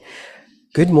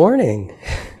Good morning.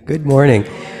 Good morning.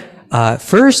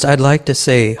 First, I'd like to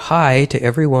say hi to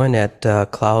everyone at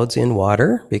Clouds in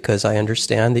Water because I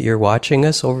understand that you're watching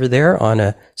us over there on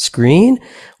a screen.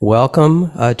 Welcome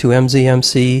to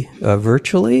MZMC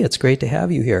virtually. It's great to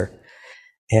have you here.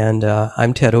 And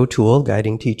I'm Ted O'Toole,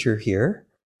 guiding teacher here,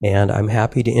 and I'm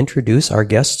happy to introduce our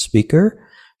guest speaker,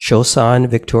 Chosan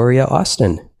Victoria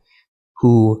Austin,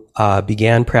 who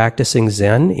began practicing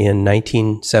Zen in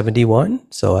 1971,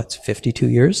 so that's 52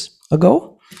 years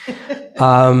ago.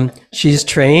 She's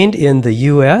trained in the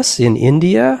US, in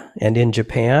India, and in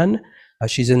Japan.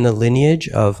 She's in the lineage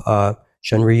of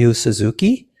Shunryu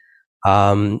Suzuki.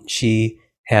 She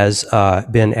has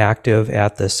been active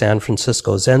at the San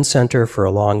Francisco Zen Center for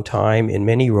a long time in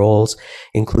many roles,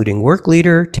 including work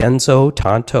leader, Tenzo,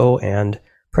 Tanto, and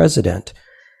president.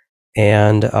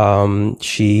 And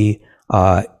she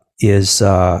is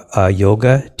a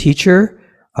yoga teacher.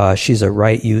 She's a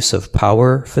right use of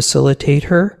power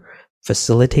facilitator.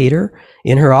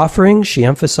 In her offerings, she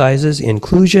emphasizes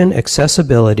inclusion,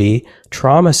 accessibility,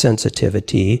 trauma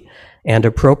sensitivity, and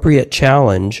appropriate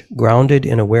challenge grounded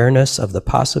in awareness of the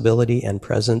possibility and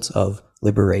presence of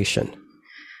liberation.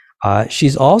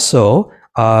 She's also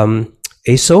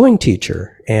a sewing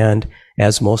teacher, and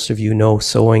as most of you know,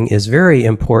 sewing is very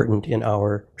important in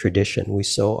our tradition. We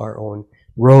sew our own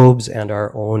robes and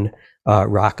our own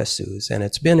rakusus, and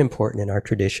it's been important in our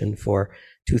tradition for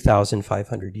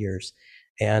 2,500 years.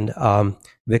 And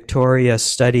Victoria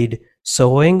studied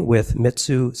sewing with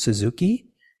Mitsu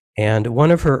Suzuki, and one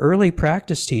of her early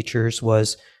practice teachers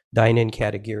was Dainin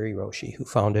Katagiri Roshi, who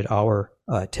founded our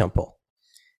temple.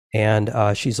 And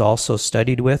she's also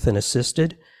studied with and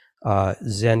assisted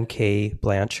Zen-Kei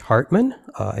Blanche Hartman,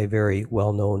 a very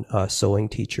well-known sewing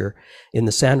teacher, in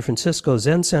the San Francisco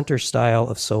Zen Center style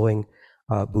of sewing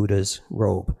Buddha's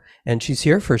robe. And she's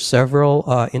here for several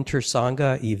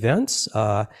Intersangha events,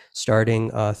 starting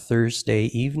Thursday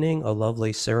evening, a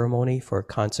lovely ceremony for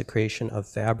consecration of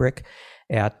fabric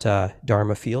at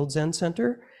Dharma Field Zen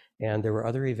Center. And there were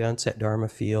other events at Dharma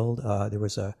Field. There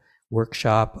was a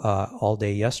workshop all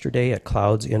day yesterday at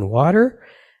Clouds in Water.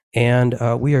 And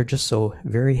we are just so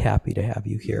very happy to have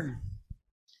you here.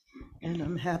 And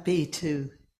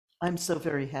I'm so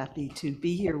very happy to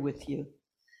be here with you.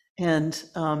 And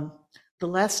the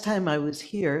last time I was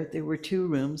here, there were two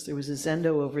rooms. There was a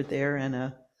Zendo over there and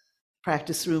a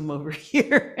practice room over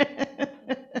here.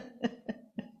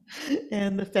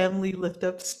 And the family lived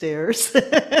upstairs.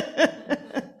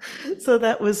 So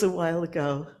that was a while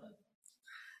ago.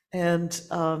 And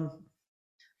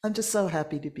I'm just so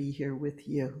happy to be here with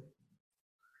you.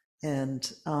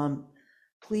 And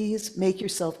please make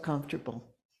yourself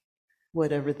comfortable,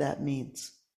 whatever that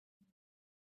means.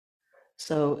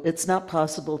 So it's not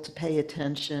possible to pay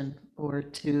attention or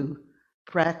to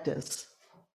practice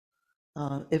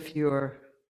if you're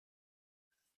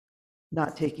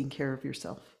not taking care of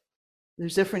yourself.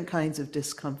 There's different kinds of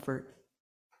discomfort.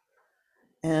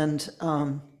 And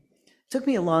it took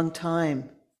me a long time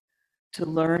to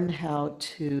learn how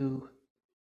to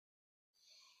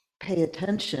pay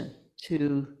attention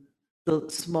to the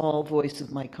small voice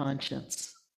of my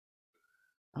conscience,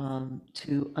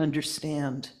 to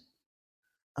understand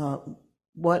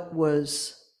what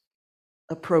was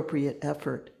appropriate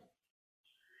effort.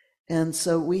 And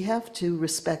so we have to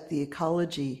respect the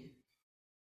ecology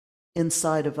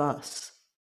inside of us.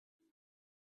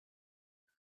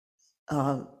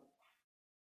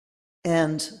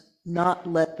 And not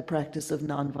let the practice of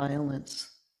nonviolence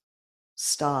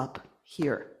stop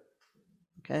here,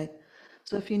 okay?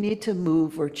 So if you need to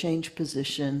move or change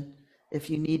position, if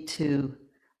you need to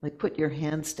put your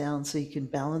hands down so you can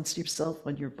balance yourself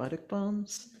on your buttock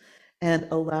bones and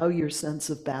allow your sense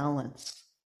of balance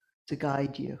to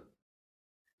guide you.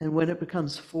 And when it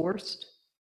becomes forced,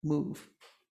 move,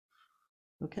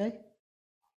 okay?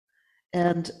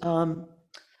 And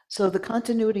so the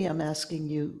continuity I'm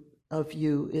asking of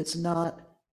you is not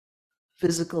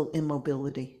physical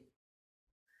immobility.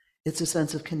 It's a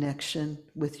sense of connection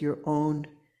with your own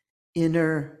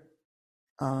inner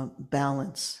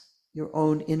balance, your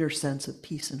own inner sense of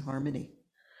peace and harmony,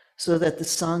 so that the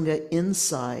Sangha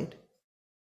inside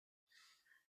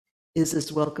is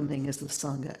as welcoming as the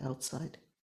Sangha outside.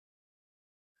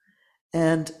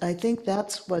 And I think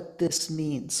that's what this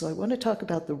means. So I want to talk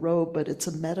about the robe, but it's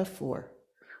a metaphor.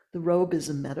 The robe is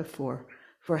a metaphor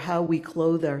for how we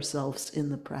clothe ourselves in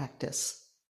the practice.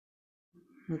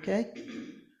 Okay?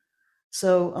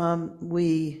 So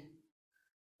we,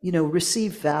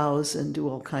 receive vows and do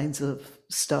all kinds of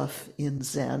stuff in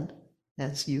Zen,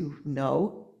 as you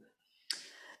know.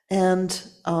 And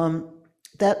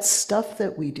that stuff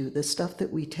that we do, the stuff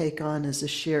that we take on as a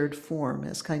shared form,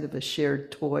 as kind of a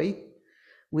shared toy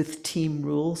with team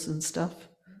rules and stuff,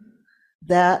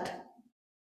 that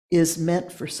is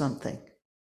meant for something.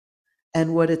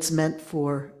 And what it's meant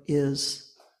for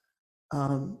is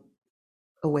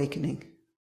awakening.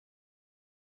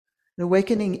 And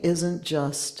awakening isn't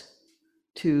just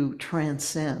to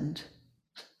transcend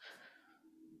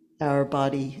our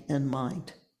body and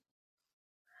mind.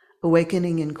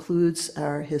 Awakening includes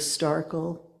our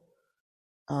historical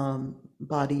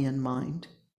body and mind,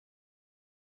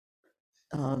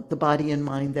 the body and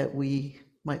mind that we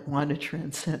might want to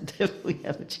transcend if we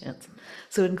have a chance.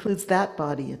 So it includes that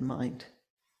body and mind.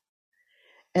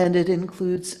 And it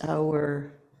includes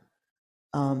our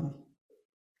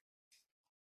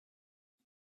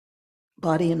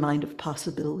body and mind of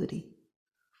possibility.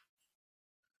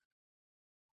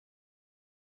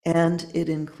 And it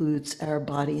includes our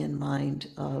body and mind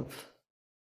of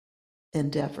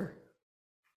endeavor,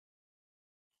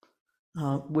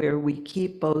 where we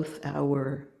keep both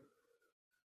our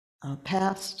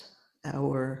past,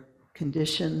 our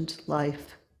conditioned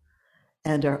life,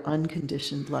 and our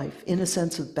unconditioned life in a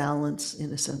sense of balance,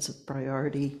 in a sense of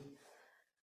priority,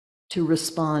 to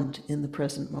respond in the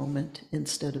present moment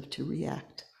instead of to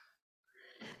react.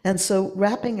 And so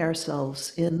wrapping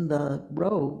ourselves in the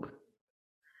robe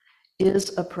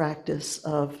is a practice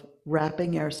of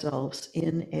wrapping ourselves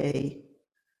in an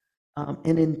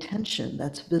intention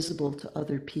that's visible to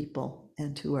other people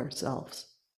and to ourselves.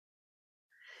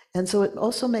 And so it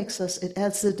also it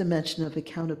adds the dimension of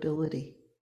accountability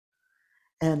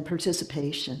and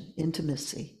participation,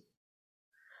 intimacy,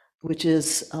 which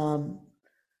is, Dogen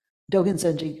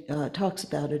Zenji talks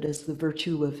about it as the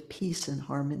virtue of peace and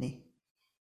harmony.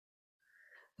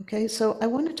 Okay, so I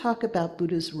want to talk about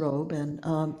Buddha's robe, and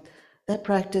that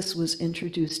practice was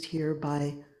introduced here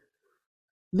by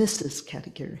Mrs.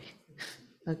 Katagiri,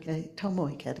 okay,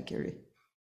 Tomoe Katagiri.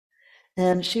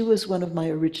 And she was one of my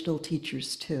original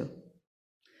teachers too.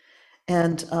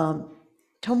 And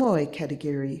Tomoe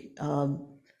Katagiri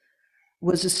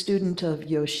was a student of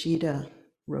Yoshida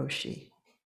Roshi.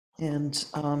 And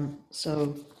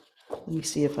so let me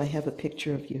see if I have a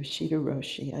picture of Yoshida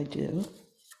Roshi. I do.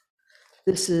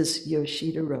 This is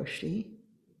Yoshida Roshi.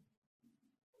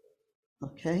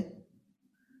 Okay.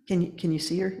 Can you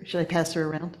see her? Should I pass her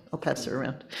around? I'll pass her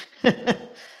around.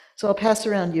 So I'll pass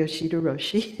around Yoshida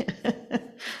Roshi.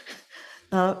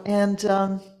 I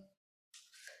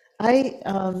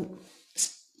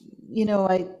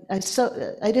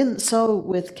didn't sew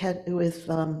with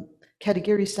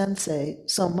Katagiri Sensei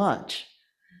so much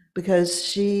because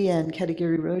she and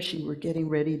Katagiri Roshi were getting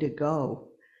ready to go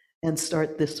and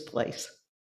start this place.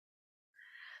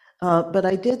 But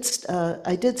I did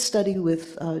study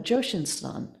with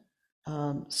Joshin-san.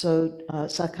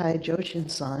 Sakai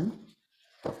Joshin-san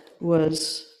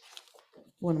was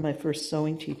one of my first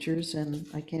sewing teachers, and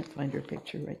I can't find her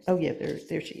picture right. Oh yeah,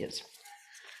 there she is.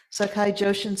 Sakai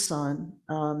Joshin-san.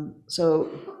 So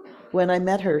when I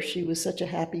met her, she was such a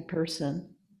happy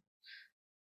person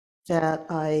that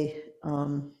I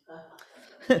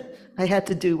had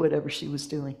to do whatever she was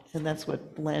doing, and that's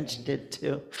what Blanche did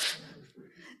too.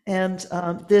 And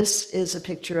this is a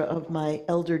picture of my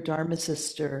elder Dharma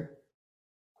sister,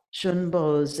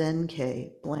 Shunbo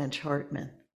Zenkei, Blanche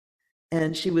Hartman.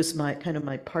 And she was my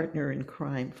partner in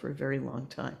crime for a very long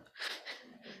time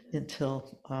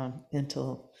until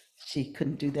she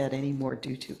couldn't do that anymore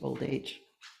due to old age.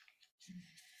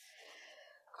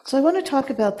 So I want to talk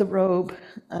about the robe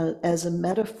as a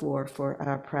metaphor for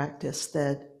our practice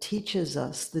that teaches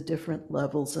us the different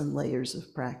levels and layers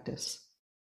of practice.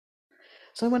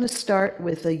 So I want to start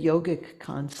with a yogic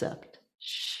concept.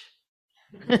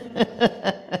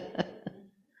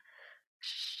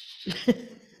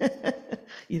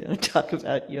 You don't talk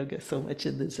about yoga so much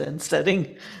in the Zen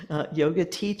setting. Yoga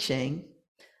teaching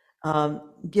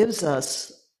gives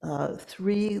us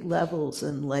 3 levels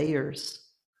and layers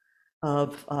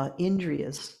of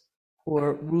indriyas,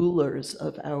 or rulers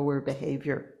of our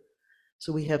behavior.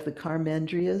 So we have the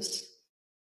karmendriyas,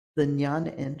 the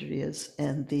jnanendriyas,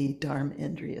 and the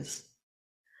dharmendriyas.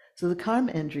 So the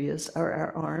karmendriyas are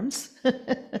our arms,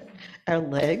 our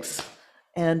legs,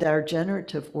 and our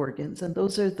generative organs, and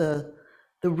those are the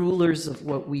rulers of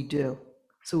what we do.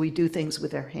 So we do things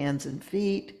with our hands and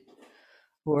feet,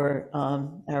 or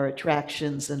our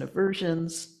attractions and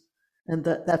aversions, and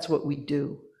that's what we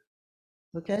do.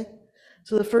 Okay?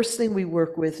 So the first thing we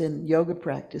work with in yoga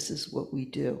practice is what we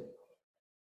do.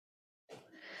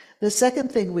 The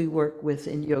second thing we work with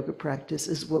in yoga practice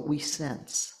is what we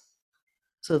sense.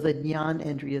 So the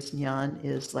jnanendriyas, jnana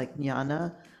is like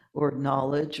jnana, or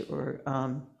knowledge, or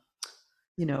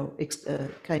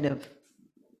kind of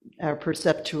our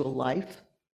perceptual life.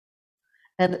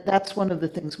 And that's one of the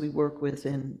things we work with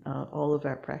in all of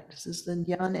our practices. The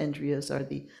Jnanendriyas are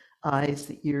the eyes,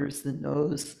 the ears, the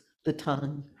nose, the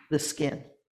tongue, the skin,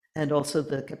 and also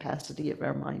the capacity of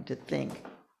our mind to think,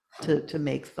 to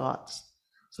make thoughts.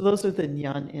 So those are the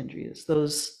Jnanendriyas.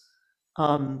 Those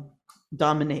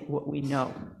dominate what we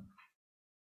know.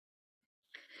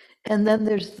 And then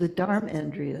there's the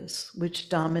Dharmendriyas, which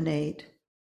dominate.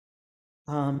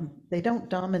 They don't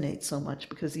dominate so much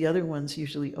because the other ones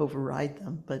usually override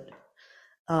them, but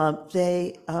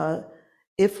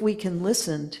if we can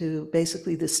listen to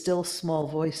basically the still small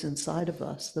voice inside of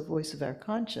us, the voice of our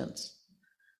conscience,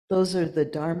 those are the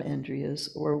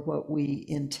Dharmendriyas, or what we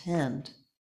intend,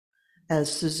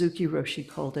 as Suzuki Roshi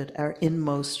called it, our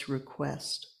inmost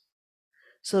request.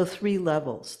 So 3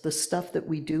 levels: the stuff that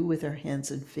we do with our hands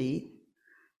and feet,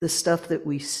 the stuff that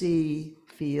we see,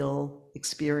 feel,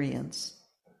 experience,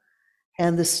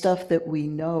 and the stuff that we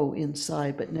know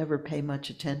inside but never pay much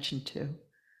attention to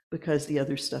because the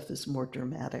other stuff is more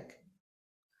dramatic.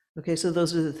 Okay, so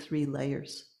those are the 3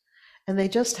 layers. And they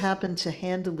just happen to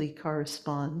handily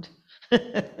correspond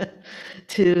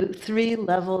to 3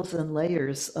 levels and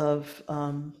layers of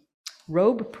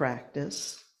robe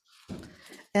practice,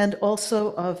 and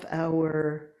also of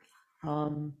our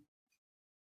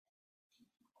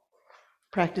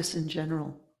practice in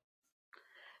general.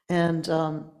 And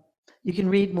you can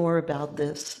read more about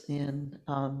this in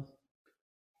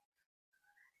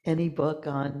any book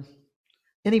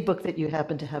that you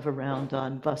happen to have around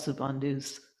on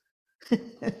Vasubandhu's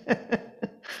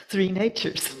 3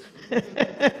 natures.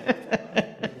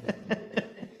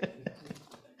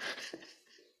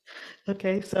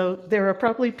 Okay, so there are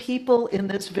probably people in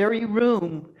this very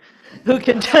room who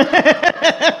can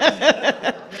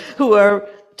who are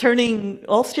turning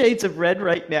all shades of red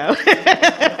right now.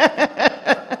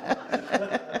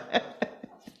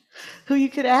 Who you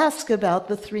could ask about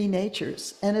the 3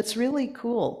 natures. And it's really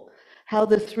cool how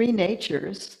the 3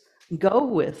 natures go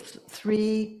with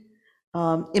 3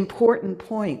 important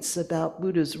points about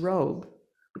Buddha's robe,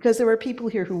 because there are people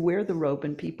here who wear the robe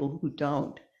and people who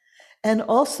don't. And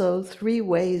also 3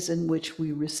 ways in which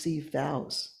we receive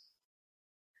vows,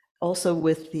 also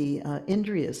with the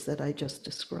Indriyas that I just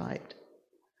described.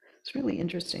 It's really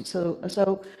interesting.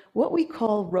 So what we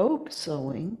call robe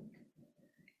sewing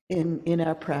in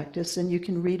our practice, and you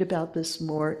can read about this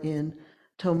more in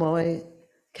Tomoe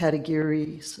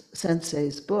Katagiri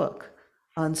Sensei's book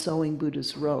on sewing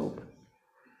Buddha's robe.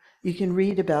 You can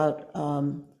read about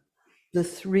the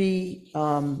 3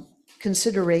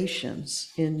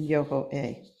 considerations in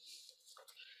Yoho-e.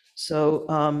 So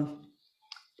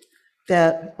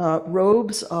that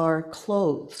robes are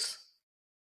clothes,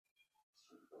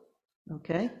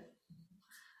 okay?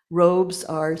 Robes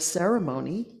are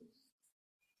ceremony,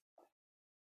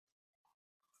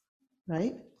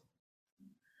 right?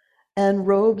 And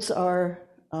robes are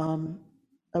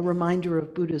a reminder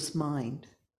of Buddha's mind.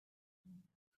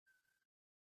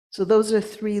 So those are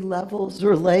 3 levels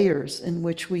or layers in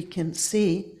which we can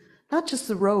see not just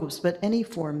the robes, but any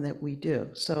form that we do.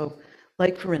 So,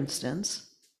 like for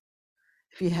instance,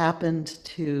 if you happened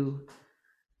to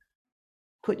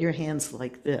put your hands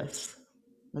like this,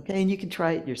 okay, and you can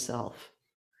try it yourself.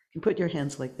 You put your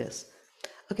hands like this.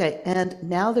 Okay, and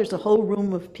now there's a whole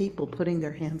room of people putting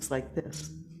their hands like this,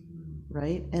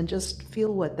 right? And just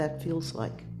feel what that feels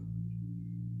like.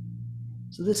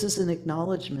 So this is an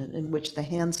acknowledgement in which the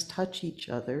hands touch each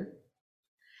other,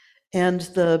 and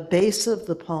the base of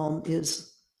the palm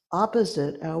is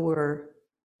opposite our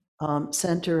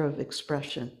center of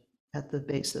expression at the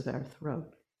base of our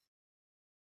throat.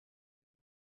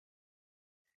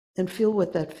 And feel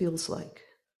what that feels like.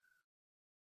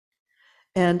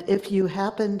 And if you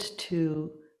happened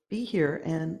to be here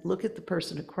and look at the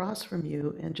person across from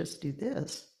you and just do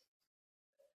this,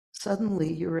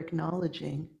 suddenly you're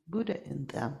acknowledging Buddha in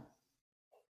them.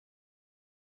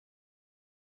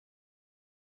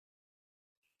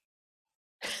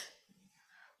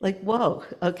 Like, whoa,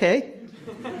 okay.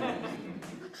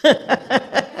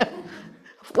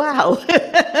 Wow.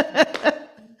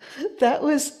 That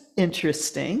was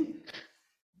interesting.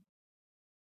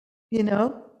 You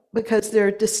know, because there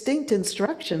are distinct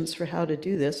instructions for how to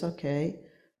do this. Okay,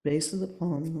 base of the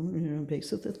palm,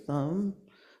 base of the thumb,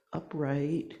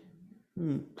 upright,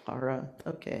 para,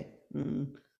 okay,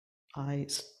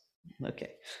 eyes,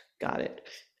 okay, got it.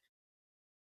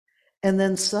 And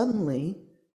then suddenly,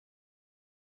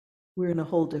 we're in a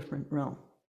whole different realm.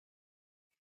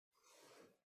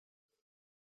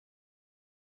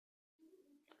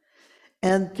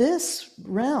 And this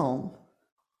realm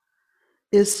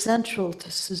is central to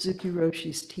Suzuki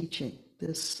Roshi's teaching,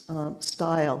 this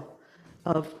style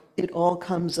of it all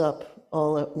comes up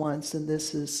all at once, and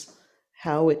this is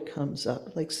how it comes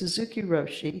up. Like Suzuki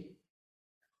Roshi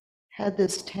had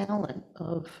this talent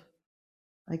of,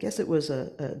 I guess it was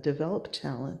a developed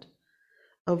talent,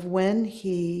 of when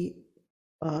he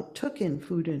took in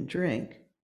food and drink,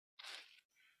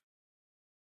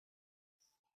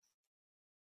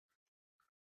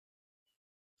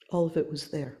 all of it was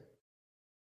there.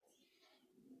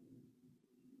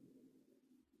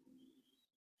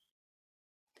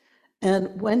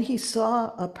 And when he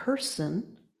saw a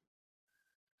person,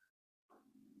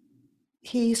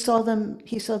 he saw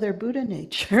their Buddha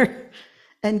nature.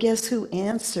 And guess who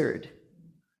answered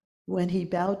when he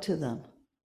bowed to them?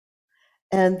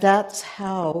 And that's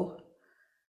how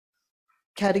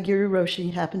Katagiri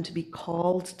Roshi happened to be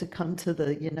called to come to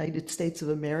the United States of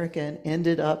America and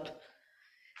ended up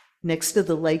next to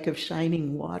the Lake of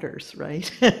Shining Waters,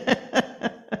 right?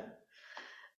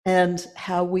 And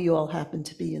how we all happen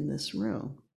to be in this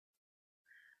room.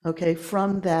 Okay,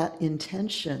 from that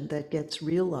intention that gets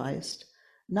realized,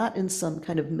 not in some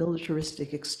kind of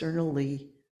militaristic,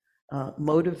 externally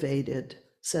motivated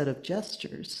set of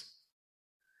gestures,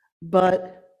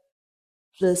 but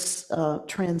this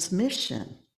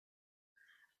transmission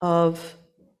of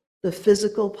the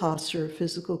physical posture,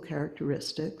 physical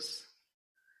characteristics,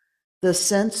 the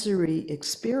sensory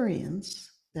experience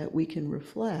that we can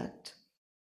reflect,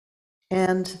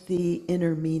 and the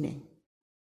inner meaning.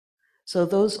 So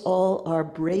those all are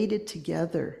braided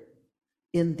together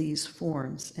in these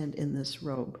forms and in this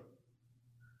robe.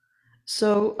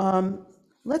 So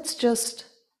let's just,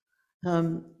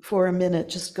 for a minute,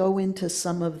 just go into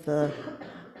some of the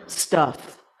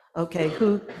stuff. Okay,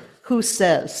 who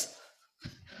says?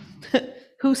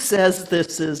 Who says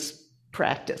this is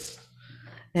practice?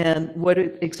 And what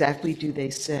exactly do they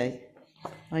say?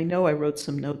 I know I wrote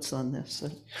some notes on this.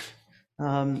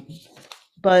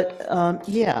 But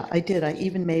yeah, I did. I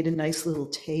even made a nice little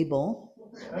table.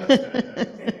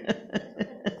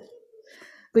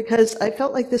 Because I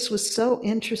felt like this was so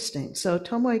interesting. So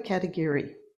Tomoe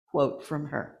Katagiri, quote from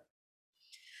her.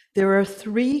 There are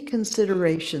 3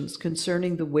 considerations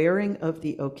concerning the wearing of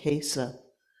the okesa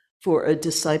for a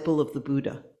disciple of the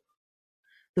Buddha.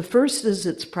 The first is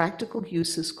its practical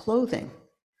use as clothing.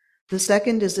 The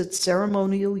second is its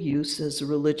ceremonial use as a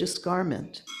religious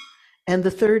garment. And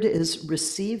the third is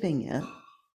receiving it.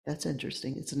 That's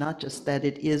interesting. It's not just that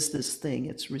it is this thing,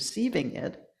 it's receiving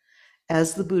it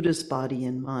as the Buddha's body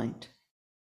and mind.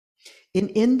 In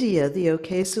India, the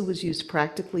okesa was used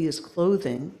practically as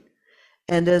clothing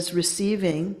and as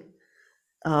receiving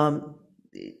the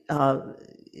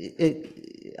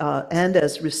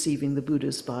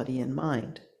Buddha's body and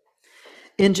mind.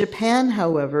 In Japan,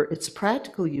 however, its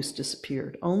practical use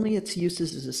disappeared. Only its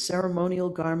uses as a ceremonial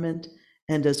garment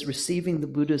and as receiving the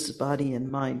Buddha's body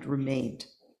and mind remained.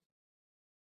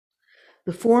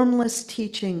 The formless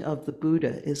teaching of the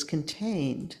Buddha is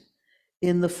contained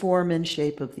in the form and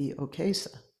shape of the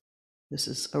okesa. This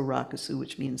is Arakusu,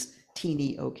 which means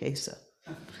teeny okesa.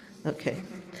 Okay.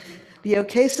 The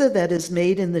okesa that is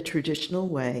made in the traditional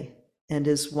way and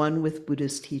is one with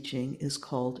Buddha's teaching is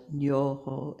called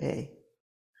Nyoho-e.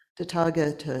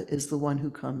 Tathagata is the one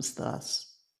who comes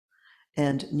thus,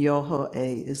 and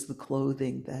Nyoho-e is the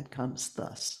clothing that comes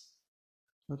thus.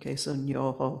 Okay, so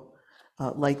Nyoho,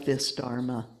 like this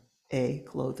Dharma, a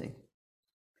clothing.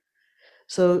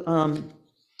 So,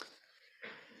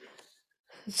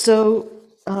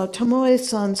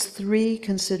 Tomoe-san's 3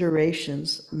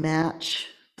 considerations match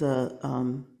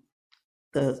the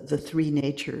 3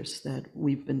 natures that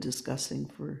we've been discussing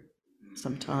for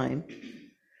some time,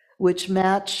 which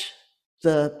match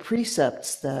the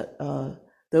precepts that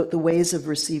the ways of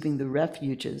receiving the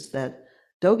refuges that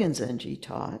Dogen Zenji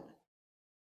taught,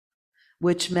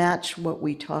 which match what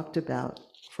we talked about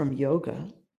from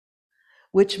yoga,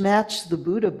 which match the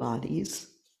Buddha bodies,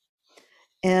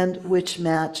 and which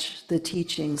match the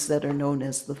teachings that are known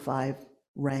as the 5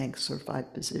 ranks or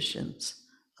 5 positions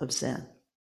of Zen.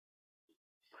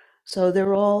 So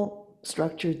they're all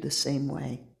structured the same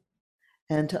way.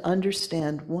 And to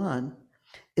understand one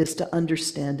is to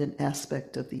understand an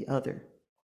aspect of the other.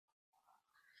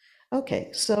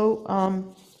 Okay,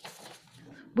 so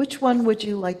which one would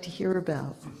you like to hear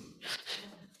about?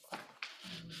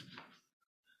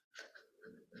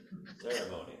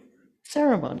 Ceremony.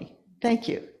 Ceremony. Thank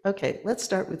you. Okay, let's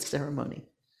start with ceremony.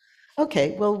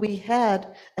 Okay, well, we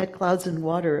had at Clouds and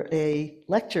Water a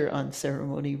lecture on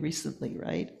ceremony recently,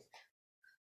 right?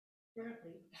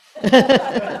 Apparently.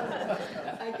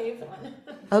 I gave one.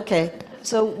 Okay,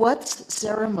 So what's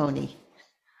ceremony,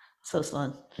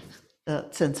 Sosan?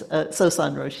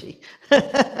 Sosan Roshi.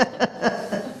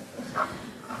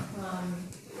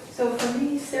 So for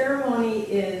me, ceremony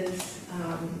is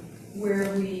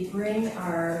where we bring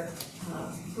our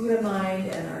Buddha mind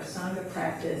and our Sangha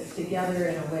practice together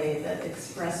in a way that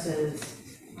expresses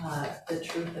the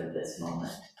truth of this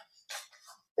moment.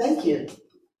 Thank you.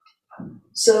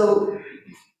 So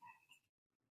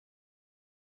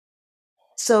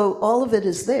all of it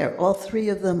is there. All three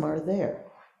of them are there.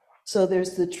 So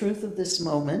there's the truth of this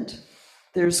moment,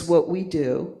 there's what we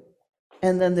do,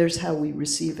 and then there's how we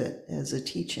receive it as a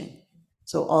teaching.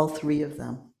 So all three of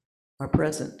them are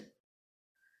present.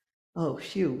 Oh,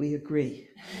 phew, we agree.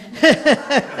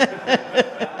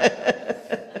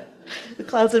 The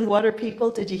clouds and water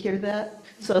people, did you hear that?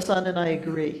 Sosan and I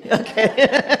agree. Okay.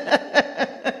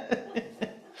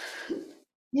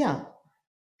 Yeah.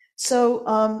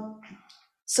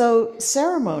 So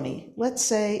ceremony, let's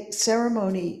say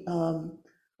ceremony,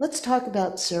 let's talk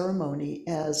about ceremony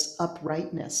as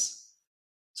uprightness.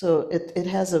 So it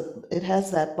has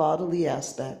that bodily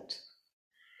aspect.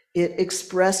 It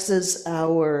expresses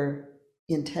our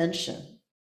intention,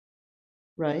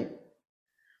 right?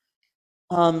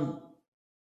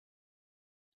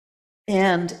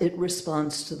 And it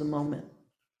responds to the moment.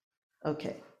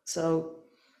 Okay, so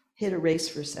hit erase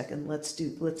for a second. Let's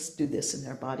do this in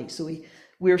our body. So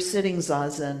we're sitting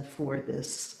zazen for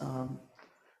this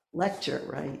lecture,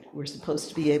 right? We're supposed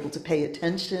to be able to pay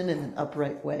attention in an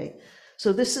upright way.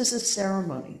 So this is a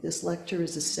ceremony. This lecture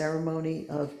is a ceremony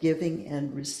of giving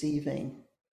and receiving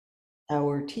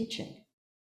our teaching.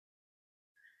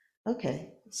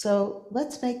 Okay, so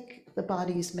let's make the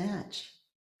bodies match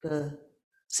the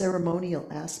ceremonial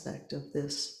aspect of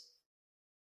this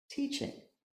teaching.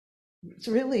 It's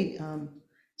really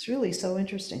so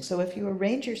interesting. So if you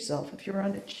arrange yourself, if you're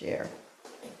on a chair,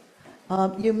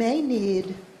 you may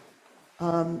need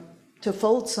to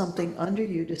fold something under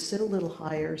you to sit a little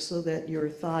higher so that your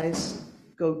thighs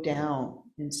go down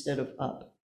instead of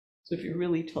up. So if you're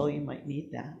really tall, you might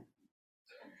need that.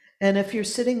 And if you're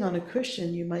sitting on a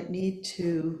cushion, you might need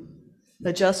to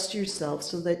adjust yourself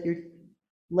so that your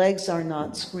legs are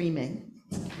not screaming,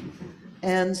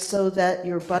 and so that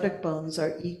your buttock bones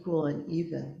are equal and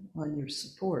even on your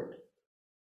support.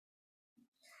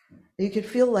 You could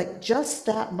feel like just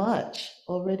that much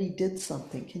already did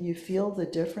something. Can you feel the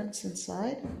difference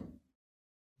inside?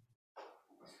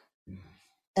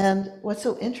 And what's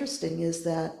so interesting is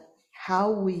that how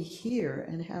we hear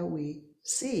and how we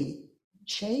see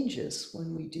changes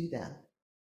when we do that.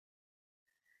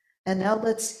 And now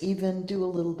let's even do a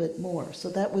little bit more. So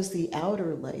that was the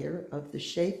outer layer of the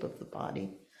shape of the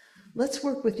body. Let's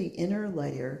work with the inner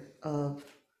layer of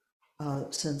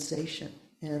sensation.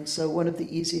 And so one of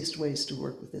the easiest ways to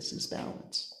work with this is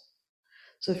balance.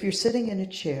 So if you're sitting in a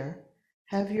chair,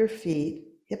 have your feet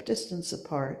hip distance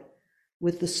apart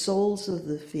with the soles of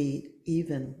the feet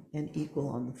even and equal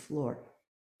on the floor.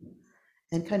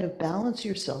 And kind of balance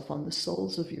yourself on the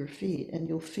soles of your feet, and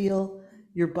you'll feel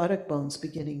your buttock bones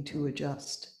beginning to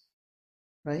adjust,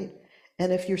 right?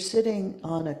 And if you're sitting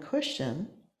on a cushion,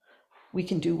 we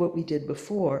can do what we did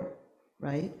before,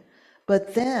 right?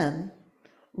 But then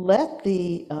let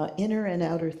the inner and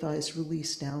outer thighs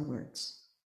release downwards.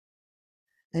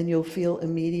 And you'll feel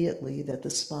immediately that the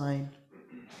spine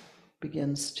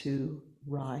begins to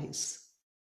rise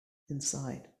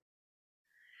inside.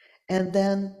 And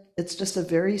then it's just a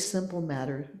very simple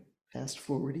matter, fast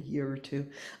forward a year or two,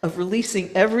 of releasing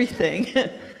everything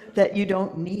that you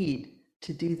don't need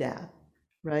to do that,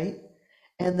 right?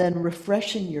 And then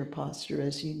refreshing your posture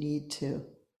as you need to,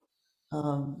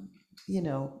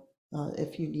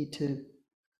 if you need to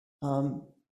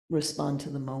respond to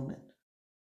the moment.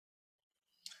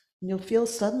 And you'll feel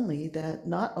suddenly that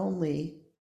not only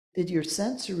did your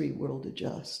sensory world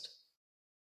adjust,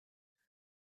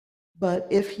 but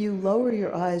if you lower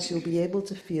your eyes, you'll be able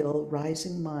to feel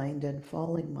rising mind and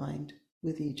falling mind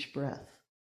with each breath.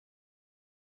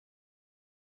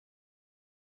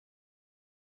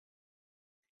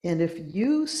 And if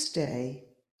you stay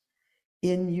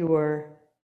in your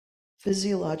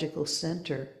physiological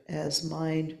center as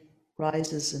mind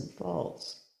rises and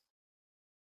falls,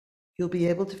 you'll be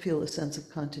able to feel a sense of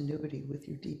continuity with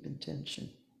your deep intention.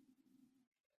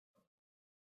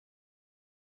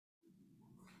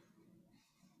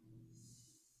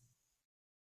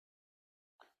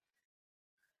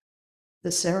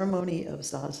 The ceremony of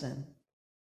Zazen,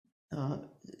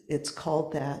 it's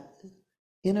called that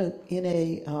in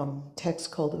a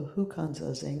text called the Hukan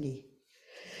Zazengi.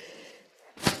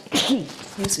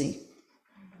 Excuse me.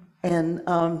 And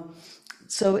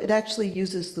So it actually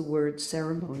uses the word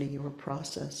ceremony or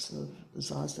process of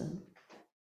Zazen.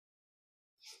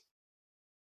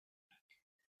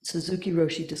 Suzuki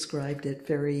Roshi described it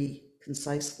very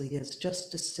concisely as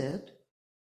just to sit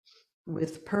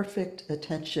with perfect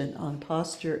attention on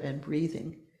posture and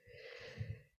breathing.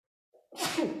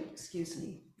 Excuse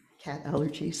me, cat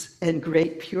allergies, and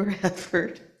great pure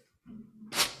effort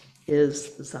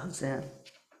is Zazen.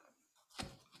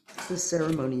 It's the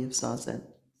ceremony of Zazen.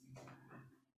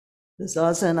 The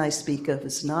Zazen I speak of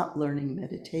is not learning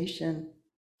meditation.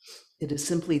 It is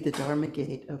simply the Dharma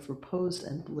gate of repose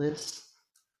and bliss,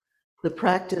 the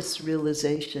practice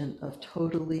realization of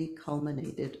totally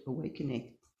culminated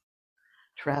awakening.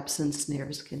 Traps and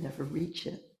snares can never reach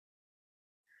it.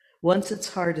 Once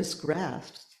its heart is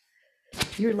grasped,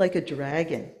 you're like a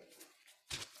dragon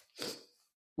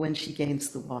when she gains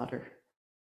the water,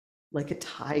 like a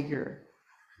tiger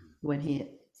when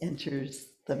he enters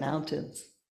the mountains.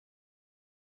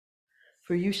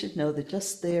 For you should know that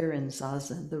just there in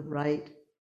Zazen, the right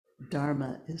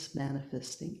Dharma is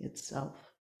manifesting itself,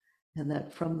 and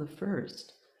that from the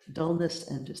first, dullness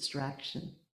and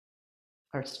distraction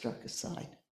are struck aside.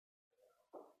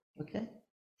 Okay?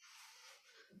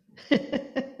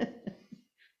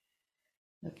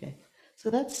 Okay, so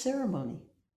that's ceremony.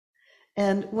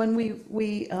 And when we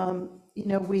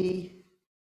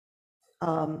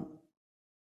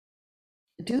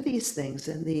do these things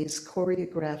in these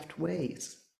choreographed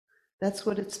ways, that's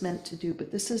what it's meant to do.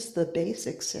 But this is the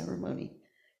basic ceremony,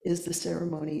 is the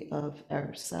ceremony of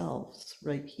ourselves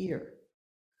right here,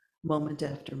 moment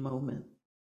after moment.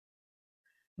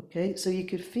 Okay, so you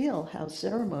could feel how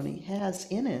ceremony has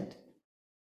in it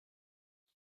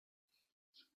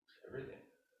everything.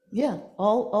 Yeah,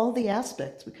 all the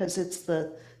aspects, because it's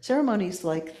the ceremonies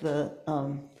like the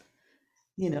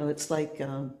it's like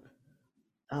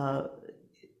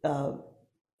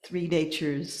Three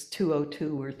Natures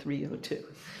 202 or 302.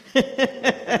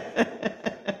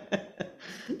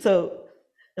 So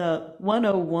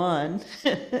 101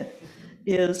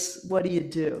 is, what do you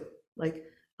do? Like,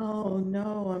 oh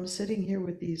no, I'm sitting here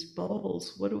with these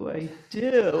bowls. What do I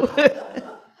do?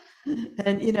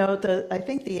 And I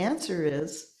think the answer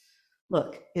is,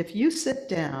 look, if you sit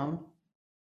down,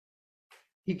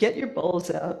 you get your bowls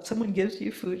out, someone gives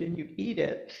you food and you eat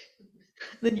it,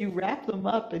 then you wrap them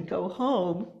up and go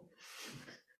home,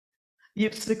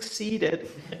 you've succeeded.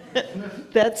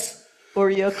 That's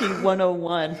Oryoki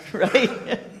 101,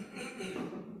 right?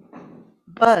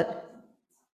 But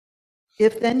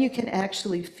if then you can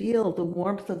actually feel the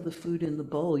warmth of the food in the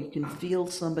bowl, you can feel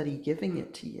somebody giving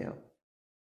it to you,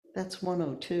 that's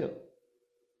 102.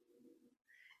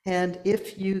 And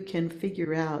if you can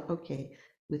figure out, okay,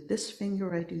 with this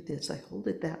finger I do this, I hold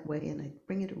it that way and I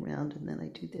bring it around and then I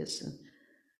do this, and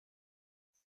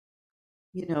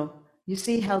you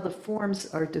see how the forms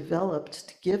are developed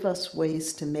to give us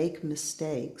ways to make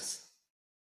mistakes,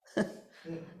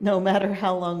 no matter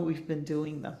how long we've been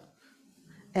doing them.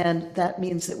 And that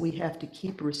means that we have to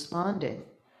keep responding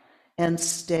and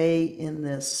stay in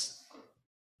this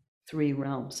three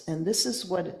realms. And this is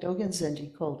what Dogen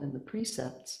Zenji called in the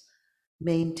precepts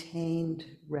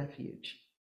maintained refuge.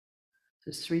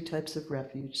 There's three types of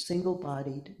refuge: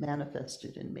 single-bodied,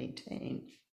 manifested, and maintained.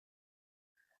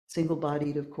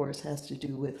 Single-bodied, of course, has to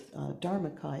do with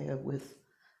Dharmakaya, with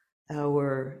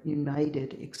our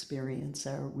united experience,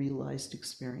 our realized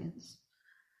experience.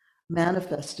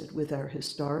 Manifested with our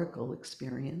historical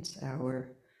experience,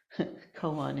 our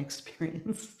koan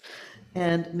experience,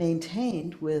 and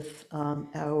maintained with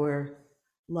our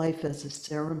life as a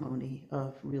ceremony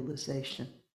of realization.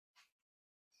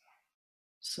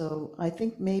 So I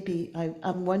think maybe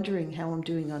I'm wondering how I'm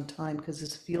doing on time, because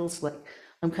it feels like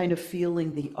I'm kind of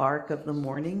feeling the arc of the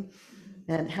morning.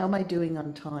 And how am I doing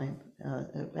on time?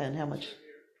 And how much?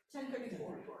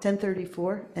 10:34.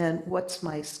 10:34. And what's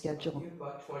my schedule?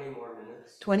 About 20 more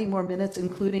minutes. 20 more minutes,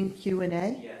 including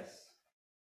Q&A? Yes.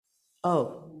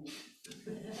 Oh.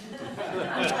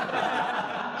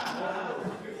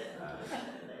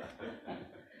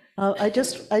 I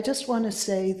just want to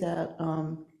say that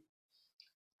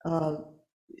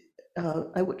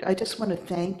I just want to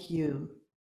thank you,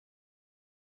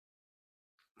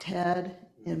 Ted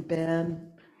and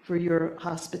Ben, for your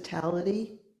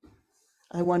hospitality.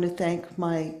 I want to thank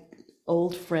my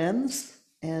old friends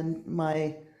and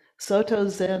my Soto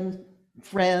Zen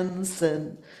friends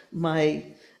and my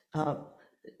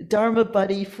Dharma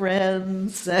buddy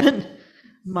friends and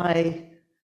my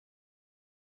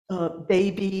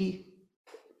baby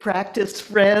practice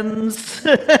friends.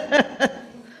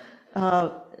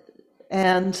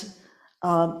 And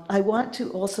I want to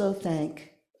also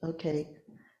thank,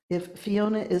 If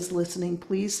Fiona is listening,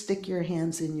 please stick your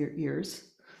hands in your ears.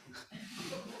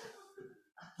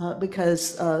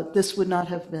 Because this would not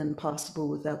have been possible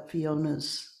without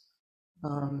Fiona's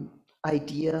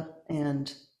idea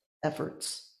and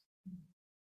efforts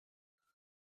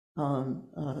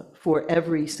for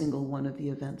every single one of the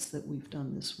events that we've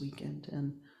done this weekend.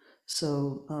 And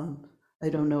so I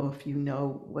don't know if you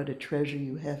know what a treasure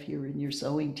you have here in your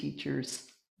sewing teachers,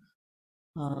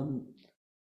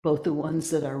 both the ones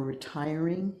that are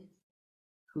retiring,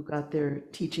 who got their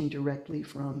teaching directly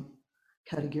from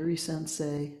Katagiri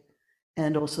Sensei,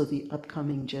 and also the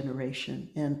upcoming generation.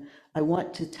 And I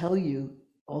want to tell you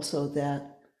also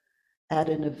that at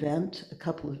an event a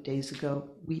couple of days ago,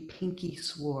 we pinky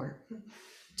swore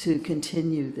to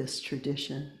continue this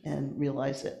tradition and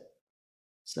realize it.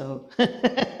 So,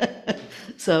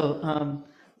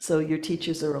 so your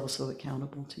teachers are also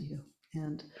accountable to you.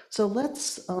 And so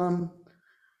let's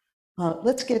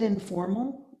get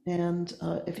informal. And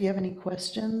if you have any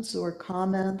questions or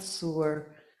comments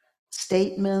or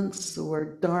statements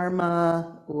or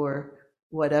dharma or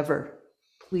whatever,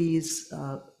 please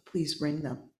bring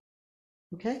them.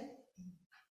 Okay?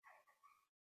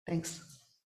 Thanks.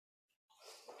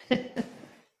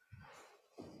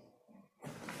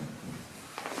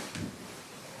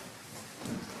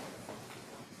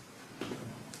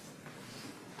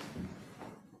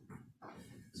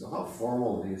 So how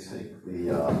formal do you think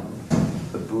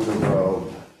the Buddha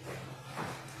robe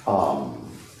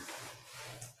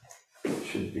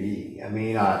should be? I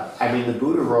mean, the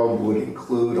Buddha robe would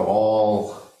include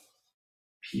all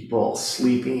people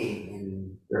sleeping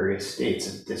in various states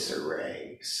of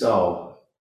disarray. So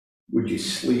would you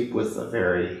sleep with a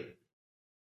very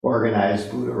organized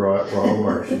Buddha robe,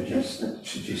 or should you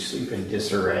sleep in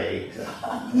disarray?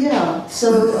 Yeah.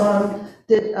 So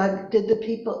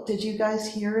did you guys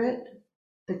hear it,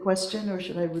 the question, or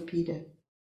should I repeat it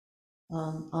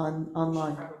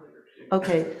online?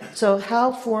 Okay. So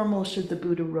how formal should the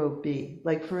Buddha robe be?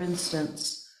 Like, for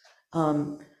instance,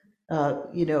 the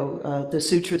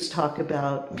sutras talk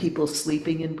about people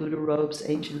sleeping in Buddha robes,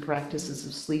 ancient practices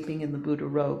of sleeping in the Buddha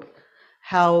robe.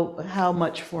 How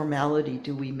much formality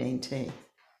do we maintain?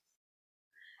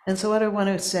 And so what I want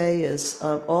to say is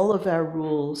all of our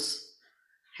rules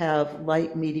have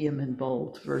light, medium, and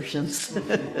bold versions.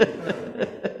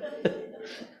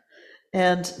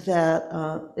 And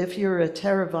that if you're a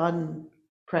Theravadan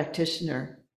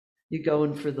practitioner, you're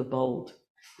going for the bold.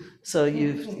 So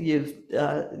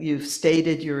you've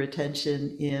stated your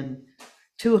attention in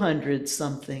 200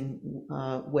 something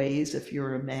ways if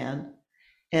you're a man,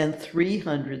 and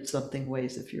 300 something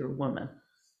ways if you're a woman.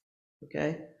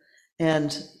 Okay,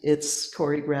 and it's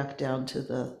choreographed down to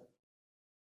the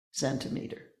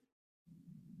centimeter.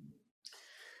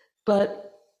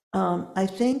 But I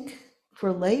think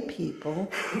for lay people,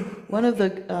 one of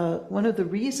the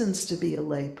reasons to be a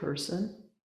lay person,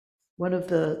 one of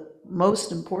the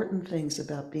most important things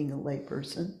about being a lay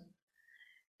person,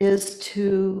 is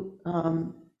to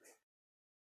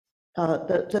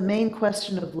the main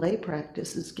question of lay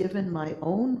practice is, given my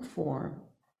own form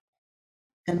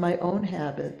and my own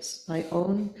habits, my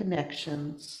own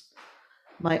connections,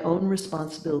 my own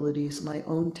responsibilities, my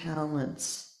own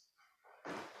talents,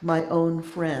 my own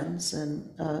friends, and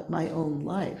my own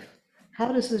life,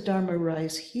 how does the Dharma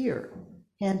rise here,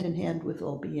 hand in hand with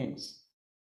all beings?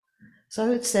 So I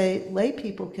would say lay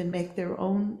people can make their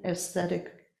own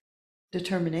aesthetic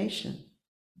determination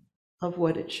of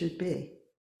what it should be.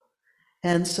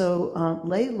 And so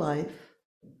lay life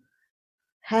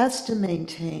has to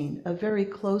maintain a very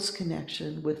close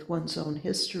connection with one's own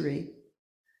history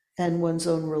and one's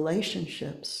own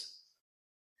relationships.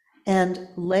 And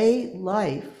lay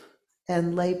life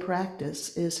and lay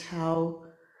practice is how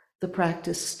the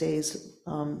practice stays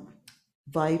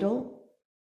vital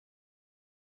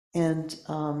and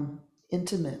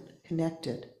intimate,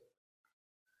 connected.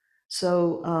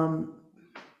 So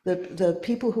the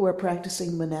people who are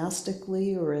practicing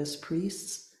monastically or as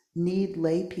priests need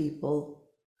lay people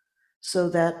so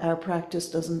that our practice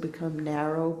doesn't become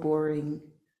narrow, boring,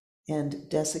 and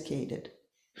desiccated.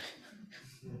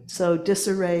 So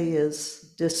disarray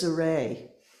is disarray.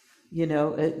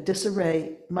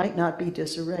 Disarray might not be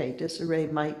disarray. Disarray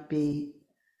might be,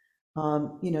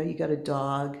 you got a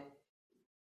dog,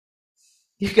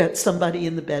 you've got somebody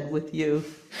in the bed with you,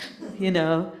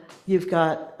 you've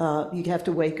got, you have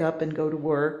to wake up and go to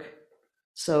work,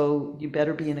 so you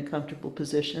better be in a comfortable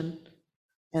position,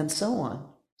 and so on.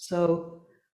 So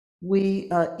we,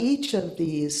 each of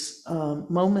these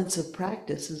moments of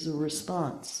practice is a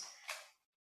response.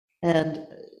 And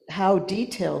how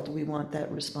detailed we want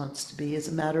that response to be is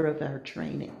a matter of our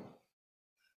training.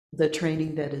 the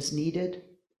training that is needed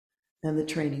and the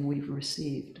training we've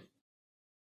received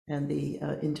and the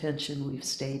intention we've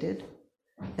stated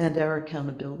and our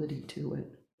accountability to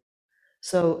it.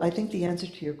 So I think the answer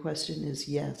to your question is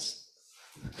yes.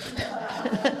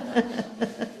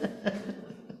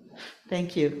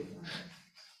 Thank you.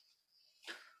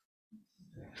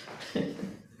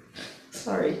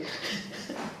 Sorry.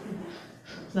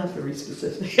 Not very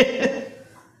specific.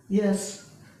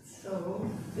 Yes. So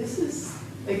this is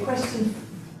a question,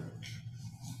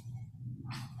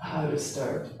 how to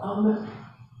start.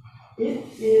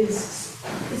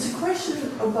 It's a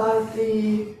question about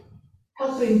the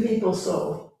helping people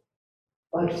sew,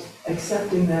 but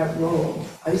accepting that role.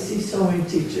 I see sewing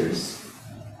teachers.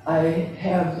 I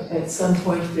have at some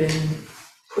point been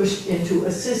pushed into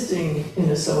assisting in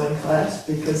a sewing class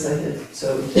because I had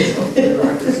sewed the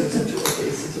rockers and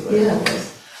cases or whatever it was.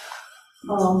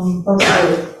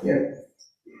 Okay. Here.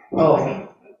 Oh,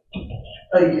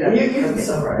 Yeah. you can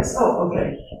summarize. Oh,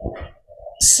 okay.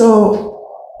 So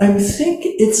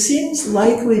it seems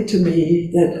likely to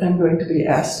me that I'm going to be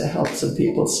asked to help some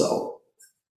people sew.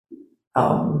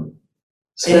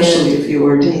 Especially if you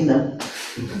ordain them.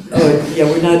 Oh, yeah,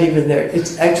 we're not even there.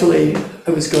 It's actually,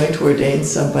 I was going to ordain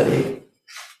somebody,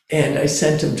 and I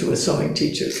sent him to a sewing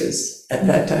teacher, because at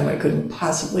that time I couldn't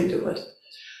possibly do it.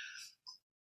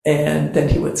 And then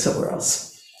he went somewhere else.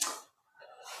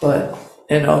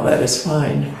 And all that is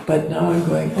fine. But now I'm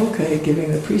going, okay,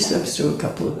 giving the precepts to a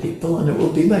couple of people, and it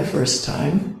will be my first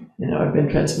time. I've been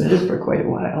transmitted for quite a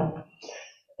while.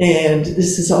 And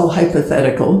this is all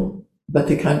hypothetical, but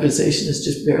the conversation has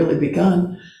just barely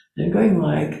begun. And I'm going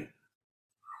like,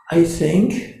 I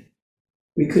think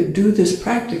we could do this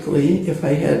practically if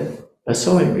I had a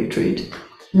sewing retreat.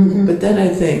 Mm-hmm. But then I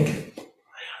think,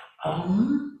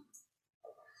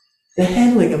 the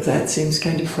handling of that seems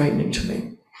kind of frightening to me.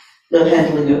 The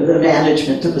handling of the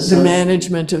management of The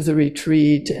management of the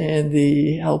retreat and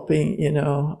the helping,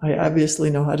 I obviously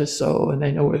know how to sew and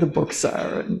I know where the books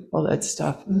are and all that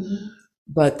stuff. Mm-hmm.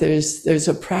 But there's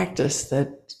a practice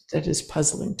that is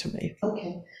puzzling to me.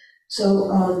 Okay. So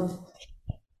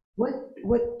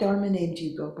what Dharma name do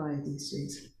you go by these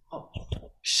days?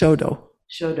 Shodo.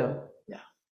 Shodo. Yeah.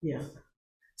 Yeah.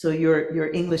 So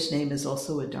your English name is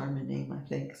also a Dharma name, I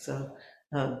think. So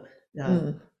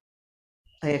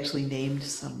I actually named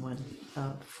someone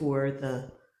for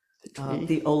the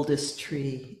oldest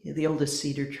tree, the oldest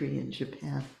cedar tree in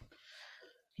Japan.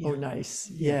 Yeah. Oh, nice.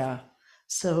 Yeah.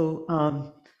 So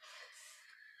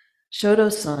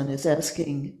Shodo-san is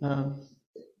asking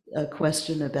a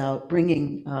question about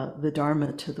bringing the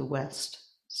Dharma to the West.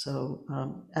 So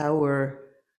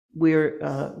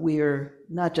we're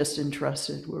not just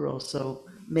entrusted, we're also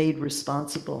made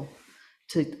responsible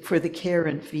for the care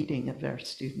and feeding of our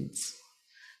students.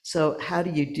 So how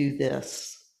do you do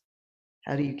this?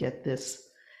 How do you get this?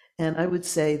 And I would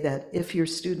say that if your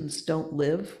students don't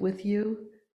live with you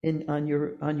on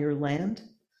your land,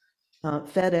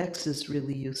 FedEx is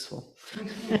really useful.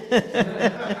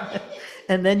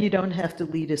 And then you don't have to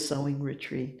lead a sewing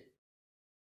retreat.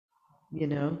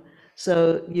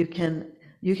 So you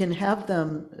can have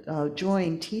them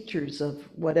join teachers of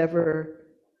whatever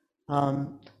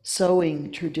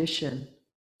sewing tradition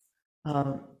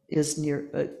is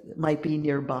might be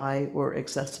nearby or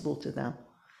accessible to them.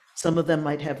 Some of them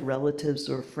might have relatives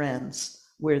or friends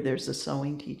where there's a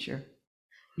sewing teacher.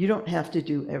 You don't have to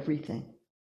do everything.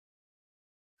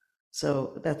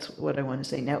 So that's what I want to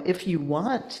say. Now, if it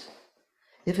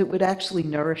would actually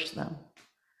nourish them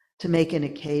to make an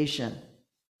occasion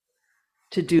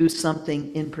to do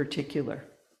something in particular,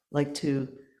 like to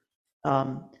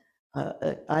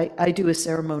I do a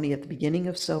ceremony at the beginning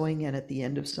of sewing and at the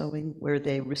end of sewing where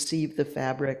they receive the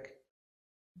fabric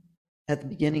at the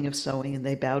beginning of sewing and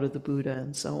they bow to the Buddha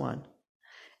and so on.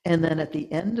 And then at the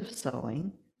end of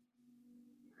sewing,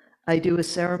 I do a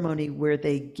ceremony where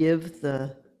they give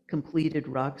the completed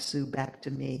rakusu back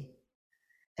to me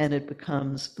and it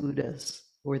becomes Buddha's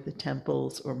or the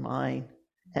temple's or mine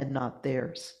and not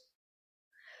theirs.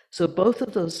 So both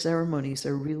of those ceremonies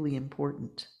are really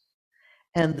important.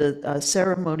 And the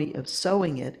ceremony of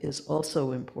sewing it is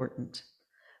also important,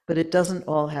 but it doesn't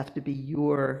all have to be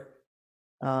your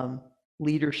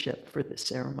leadership for the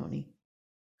ceremony.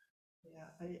 Yeah,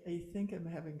 I think I'm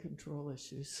having control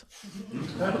issues.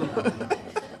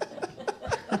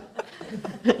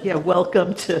 Yeah,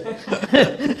 welcome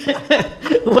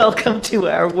to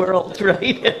our world,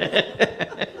 right?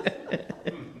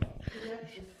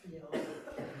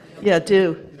 Yeah,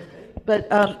 do. But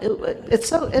it's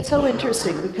so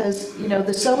interesting because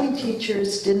the sewing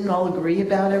teachers didn't all agree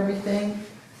about everything,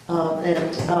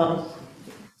 and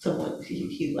Someone,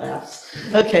 he laughs.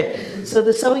 Okay, so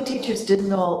the sewing teachers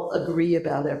didn't all agree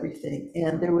about everything.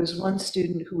 And there was one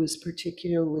student who was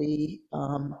particularly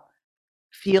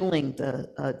feeling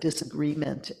the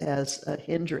disagreement as a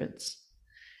hindrance.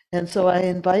 And so I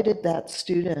invited that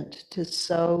student to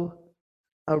sew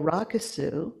a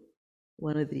rakusu,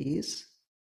 one of these,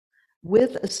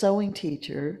 with a sewing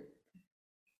teacher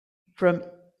from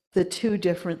the two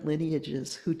different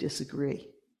lineages who disagree.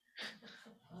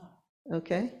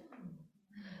 Okay?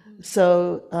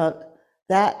 So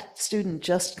that student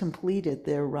just completed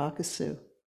their rakusu.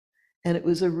 And it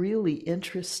was a really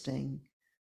interesting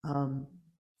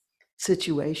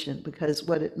situation, because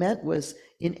what it meant was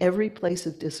in every place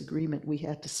of disagreement, we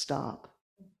had to stop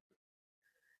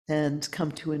and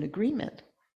come to an agreement.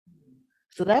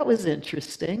 So that was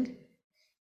interesting.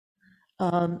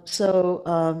 I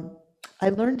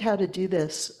learned how to do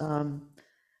this,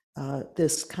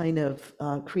 this kind of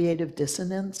creative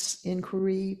dissonance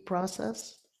inquiry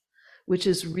process, which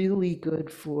is really good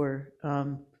for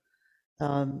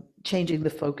changing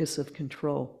the focus of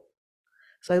control.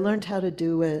 So I learned how to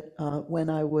do it when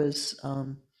I was,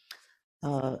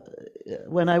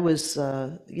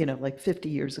 like 50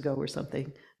 years ago or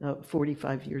something,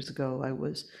 45 years ago.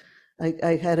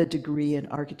 I had a degree in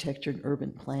architecture and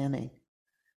urban planning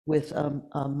with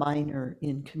a minor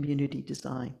in community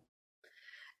design.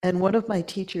 And one of my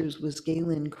teachers was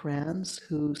Galen Kranz,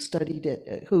 who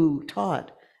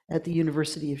taught at the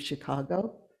University of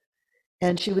Chicago.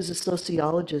 And she was a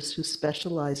sociologist who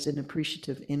specialized in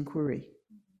appreciative inquiry.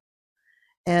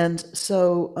 And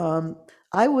so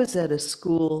I was at a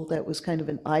school that was kind of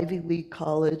an Ivy League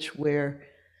college where,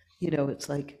 it's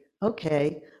like,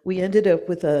 okay, we ended up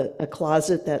with a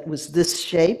closet that was this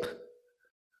shape.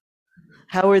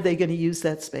 How are they going to use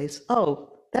that space? Oh,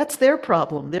 that's their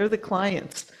problem. They're the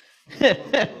clients.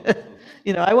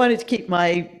 I wanted to keep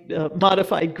my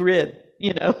modified grid,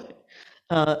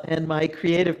 and my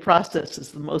creative process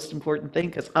is the most important thing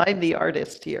because I'm the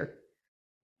artist here.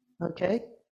 Okay?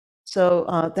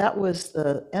 So that was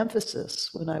the emphasis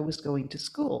when I was going to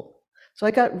school. So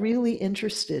I got really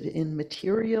interested in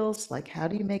materials, like how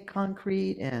do you make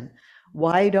concrete, and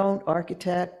why didn't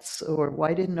architects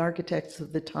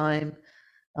of the time,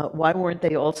 why weren't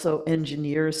they also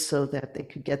engineers so that they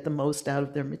could get the most out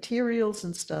of their materials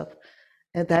and stuff,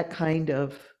 and that kind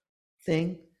of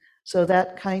thing. So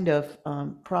that kind of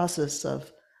process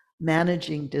of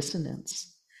managing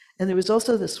dissonance. And there was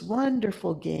also this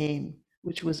wonderful game,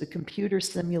 which was a computer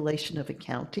simulation of a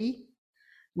county,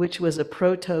 which was a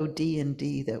proto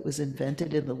D&D that was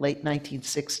invented in the late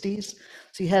 1960s.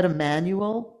 So you had a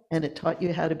manual, and it taught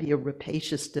you how to be a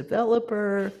rapacious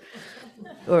developer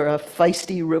or a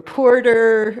feisty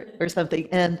reporter or something.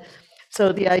 And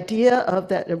so the idea of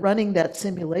that, running that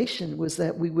simulation, was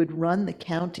that we would run the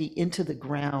county into the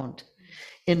ground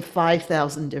in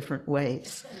 5,000 different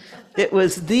ways. It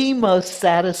was the most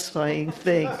satisfying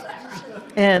thing.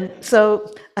 And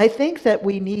so I think that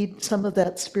we need some of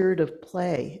that spirit of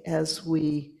play as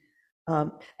we,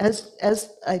 I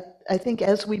think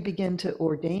as we begin to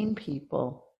ordain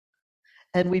people,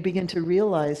 and we begin to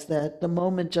realize that the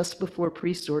moment just before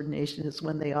priest ordination is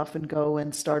when they often go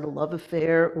and start a love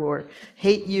affair or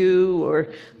hate you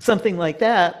or something like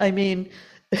that. I mean,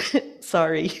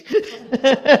 sorry.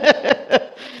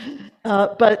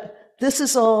 But this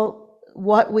is all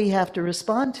what we have to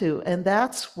respond to. And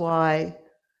that's why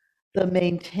the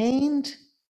maintained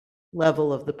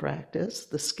level of the practice,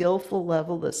 the skillful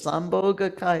level, the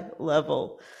Sambhoga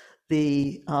level,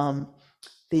 the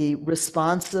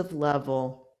responsive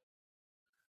level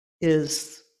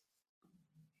is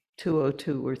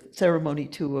 202 or ceremony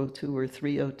 202 or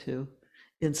 302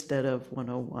 instead of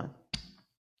 101.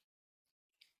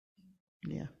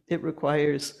 Yeah, it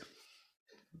requires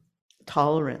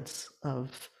tolerance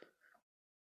of,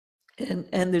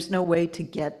 and there's no way to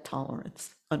get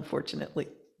tolerance, unfortunately.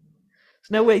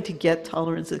 There's no way to get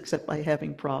tolerance except by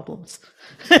having problems.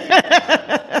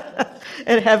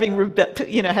 And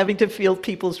having to feel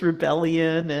people's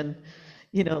rebellion, and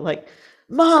like,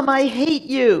 Mom, I hate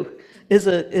you, is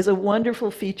a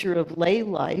wonderful feature of lay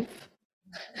life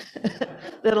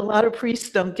that a lot of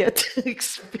priests don't get to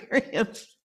experience.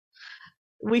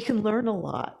 We can learn a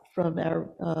lot from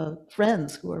our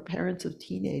friends who are parents of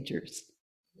teenagers.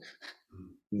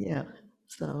 Yeah.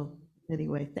 So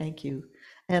anyway, thank you.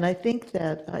 And I think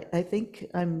that I think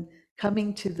I'm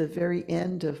coming to the very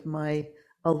end of my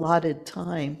allotted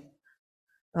time.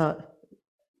 Am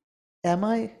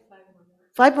I?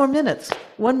 5 more minutes.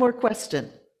 One more question.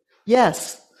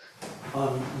 Yes.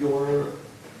 Your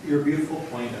beautiful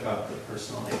point about the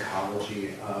personal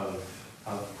ecology of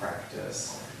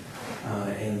practice.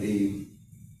 and the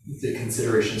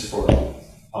considerations for.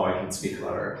 Oh, I can speak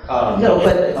louder. No,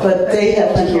 but they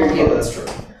have to hear Oh, you. that's true.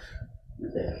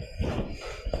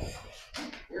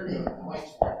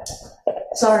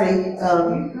 Sorry,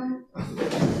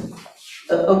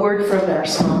 a word from our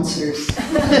sponsors.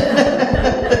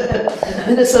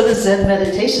 Minnesota Zen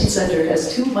Meditation Center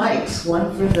has 2 mics,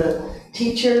 one for the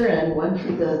teacher and one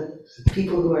for the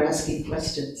people who are asking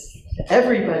questions.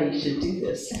 Everybody should do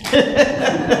this.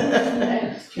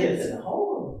 Kids at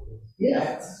home.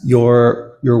 Yeah.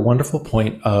 Your wonderful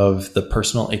point of the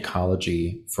personal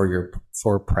ecology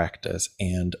for practice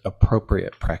and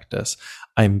appropriate practice.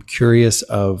 I'm curious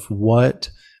of what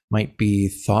might be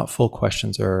thoughtful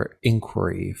questions or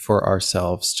inquiry for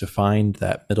ourselves to find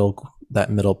that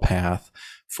middle path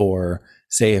for,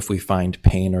 say, if we find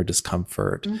pain or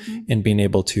discomfort, and being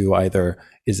able to either,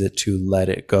 is it to let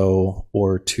it go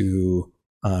or to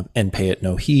and pay it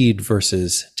no heed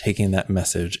versus taking that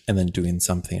message and then doing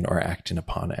something or acting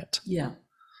upon it. Yeah.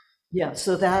 Yeah,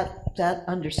 so that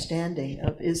understanding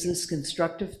of, is this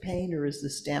constructive pain or is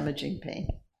this damaging pain?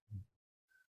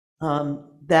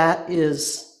 That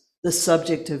is the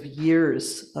subject of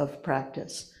years of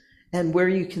practice. And where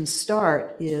you can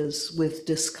start is with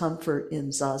discomfort in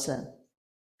Zazen.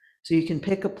 So you can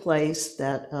pick a place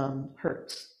that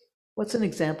hurts. What's an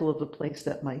example of a place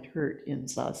that might hurt in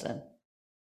Zazen?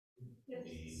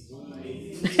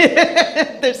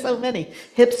 There's so many.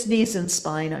 Hips, knees, and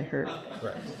spine, I heard.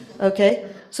 Right.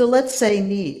 Okay, so let's say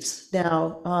knees.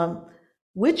 Now,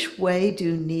 which way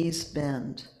do knees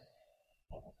bend?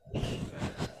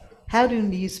 How do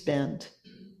knees bend?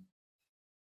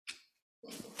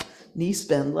 Knees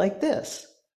bend like this.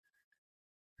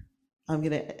 I'm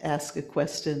going to ask a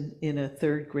question in a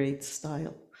 3rd grade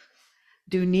style.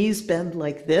 Do knees bend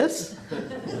like this?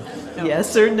 No.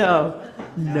 Yes or no?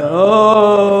 No.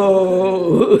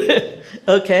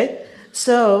 Okay,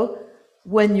 so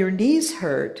when your knees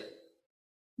hurt,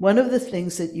 one of the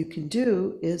things that you can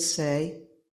do is say,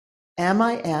 am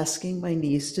I asking my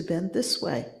knees to bend this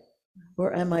way?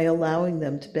 Or am I allowing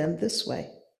them to bend this way?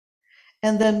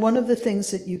 And then one of the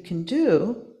things that you can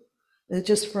do,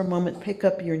 just for a moment, pick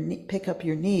up your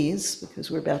knees, because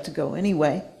we're about to go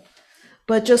anyway,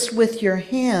 but just with your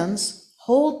hands,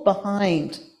 hold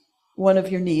behind one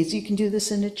of your knees. You can do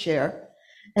this in a chair,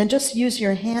 and just use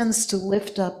your hands to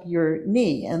lift up your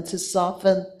knee and to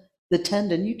soften the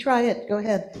tendon. You try it, go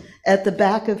ahead. At the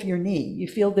back of your knee, you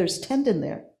feel there's tendon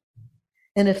there.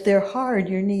 And if they're hard,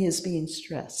 your knee is being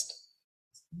stressed.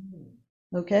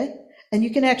 Okay? And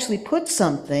you can actually put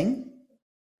something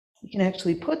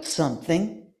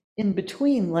in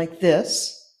between like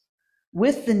this,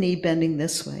 with the knee bending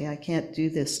this way. I can't do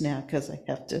this now because I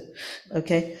have to,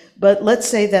 okay? But let's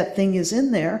say that thing is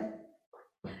in there,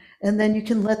 and then you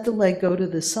can let the leg go to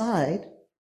the side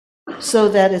so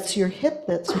that it's your hip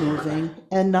that's moving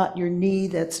and not your knee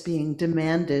that's being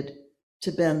demanded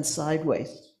to bend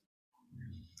sideways.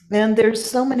 And there's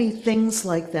so many things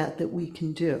like that that we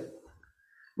can do,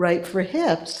 right? For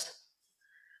hips,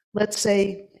 let's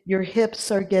say your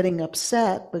hips are getting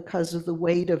upset because of the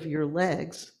weight of your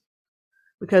legs,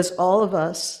 because all of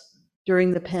us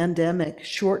during the pandemic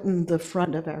shortened the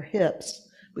front of our hips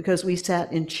because we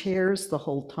sat in chairs the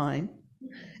whole time.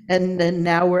 And then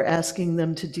now we're asking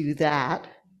them to do that,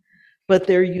 but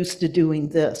they're used to doing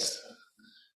this,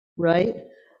 right?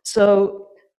 So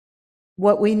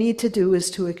what we need to do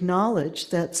is to acknowledge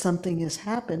that something has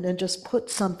happened and just put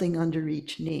something under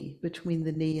each knee, between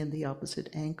the knee and the opposite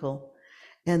ankle,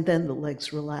 and then the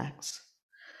legs relax.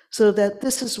 So that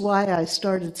this is why I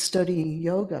started studying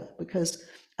yoga, because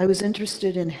I was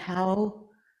interested in how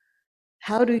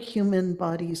do human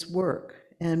bodies work,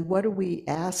 and what are we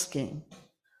asking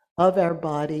of our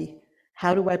body?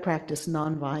 How do I practice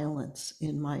nonviolence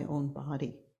in my own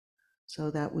body?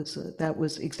 So that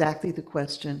was exactly the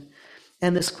question.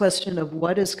 And this question of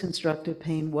what is constructive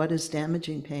pain, what is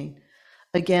damaging pain?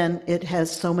 Again, it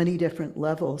has so many different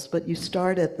levels, but you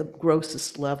start at the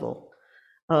grossest level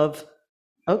of,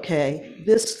 okay,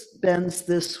 this bends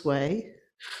this way.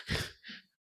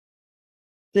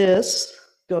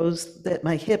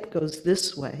 My hip goes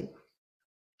this way.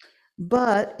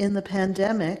 But in the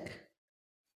pandemic,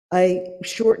 I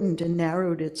shortened and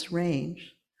narrowed its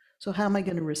range. So how am I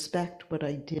going to respect what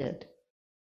I did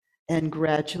and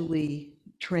gradually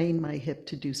train my hip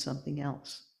to do something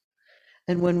else?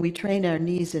 And when we train our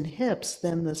knees and hips,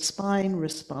 then the spine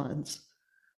responds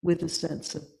with a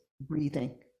sense of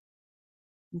breathing.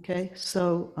 Okay,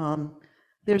 so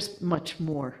there's much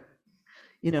more.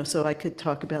 So I could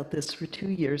talk about this for 2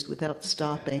 years without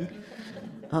stopping,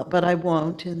 but I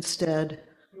won't. Instead,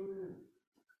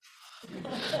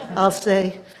 I'll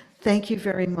say thank you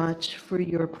very much for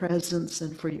your presence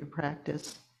and for your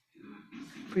practice,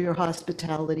 for your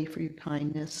hospitality, for your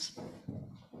kindness,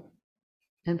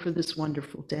 and for this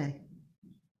wonderful day.